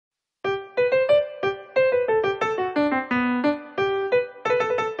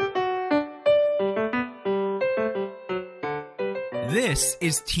This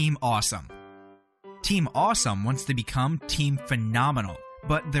is Team Awesome. Team Awesome wants to become Team Phenomenal,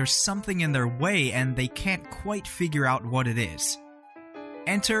 but there's something in their way and they can't quite figure out what it is.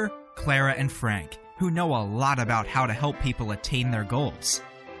 Enter Clara and Frank, who know a lot about how to help people attain their goals.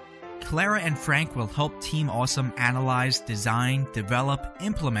 Clara and Frank will help Team Awesome analyze, design, develop,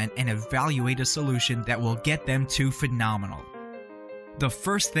 implement, and evaluate a solution that will get them to phenomenal. The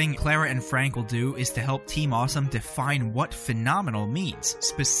first thing Clara and Frank will do is to help Team Awesome define what phenomenal means,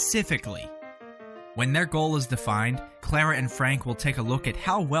 specifically. When their goal is defined, Clara and Frank will take a look at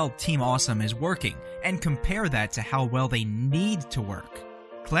how well Team Awesome is working and compare that to how well they need to work.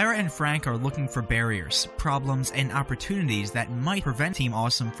 Clara and Frank are looking for barriers, problems, and opportunities that might prevent Team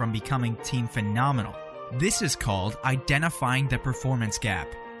Awesome from becoming Team Phenomenal. This is called identifying the performance gap.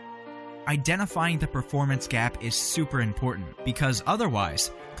 Identifying the performance gap is super important because otherwise,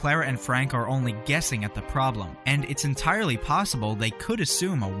 Clara and Frank are only guessing at the problem, and it's entirely possible they could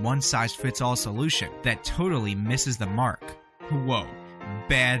assume a one-size-fits-all solution that totally misses the mark. Whoa,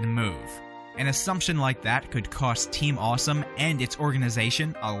 bad move. An assumption like that could cost Team Awesome and its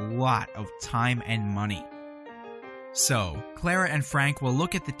organization a lot of time and money. So, Clara and Frank will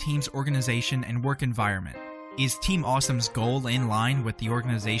look at the team's organization and work environment. Is Team Awesome's goal in line with the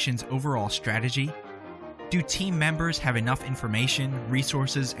organization's overall strategy? Do team members have enough information,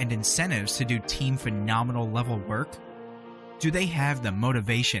 resources, and incentives to do Team Phenomenal level work? Do they have the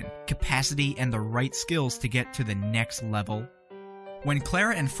motivation, capacity, and the right skills to get to the next level? When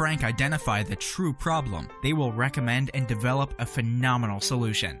Clara and Frank identify the true problem, they will recommend and develop a phenomenal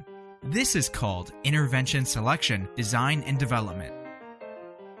solution. This is called intervention selection, design, and development.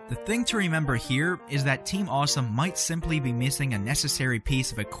 The thing to remember here is that Team Awesome might simply be missing a necessary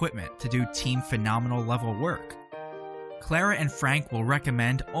piece of equipment to do Team Phenomenal level work. Clara and Frank will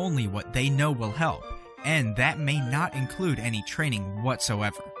recommend only what they know will help, and that may not include any training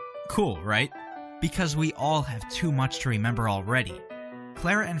whatsoever. Cool, right? Because we all have too much to remember already.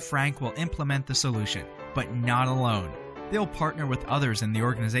 Clara and Frank will implement the solution, but not alone. They'll partner with others in the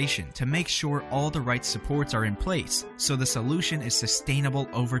organization to make sure all the right supports are in place so the solution is sustainable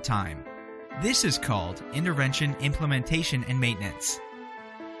over time. This is called intervention, implementation, and maintenance.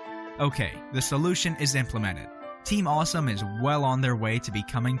 Okay, the solution is implemented. Team Awesome is well on their way to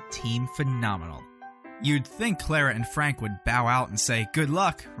becoming Team Phenomenal. You'd think Clara and Frank would bow out and say good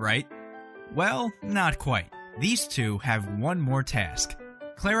luck, right? Well, not quite. These two have one more task.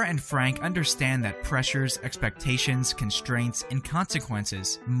 Clara and Frank understand that pressures, expectations, constraints, and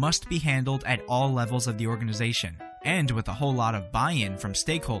consequences must be handled at all levels of the organization, and with a whole lot of buy-in from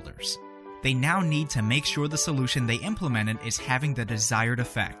stakeholders. They now need to make sure the solution they implemented is having the desired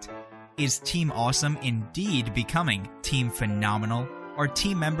effect. Is Team Awesome indeed becoming Team Phenomenal? Are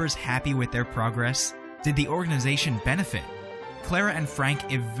team members happy with their progress? Did the organization benefit? Clara and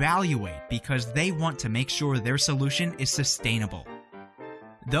Frank evaluate because they want to make sure their solution is sustainable.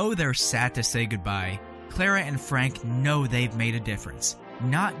 Though they're sad to say goodbye, Clara and Frank know they've made a difference,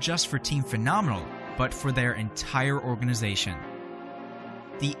 not just for Team Phenomenal, but for their entire organization.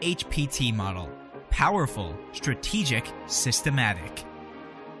 The HPT model: powerful, strategic, systematic.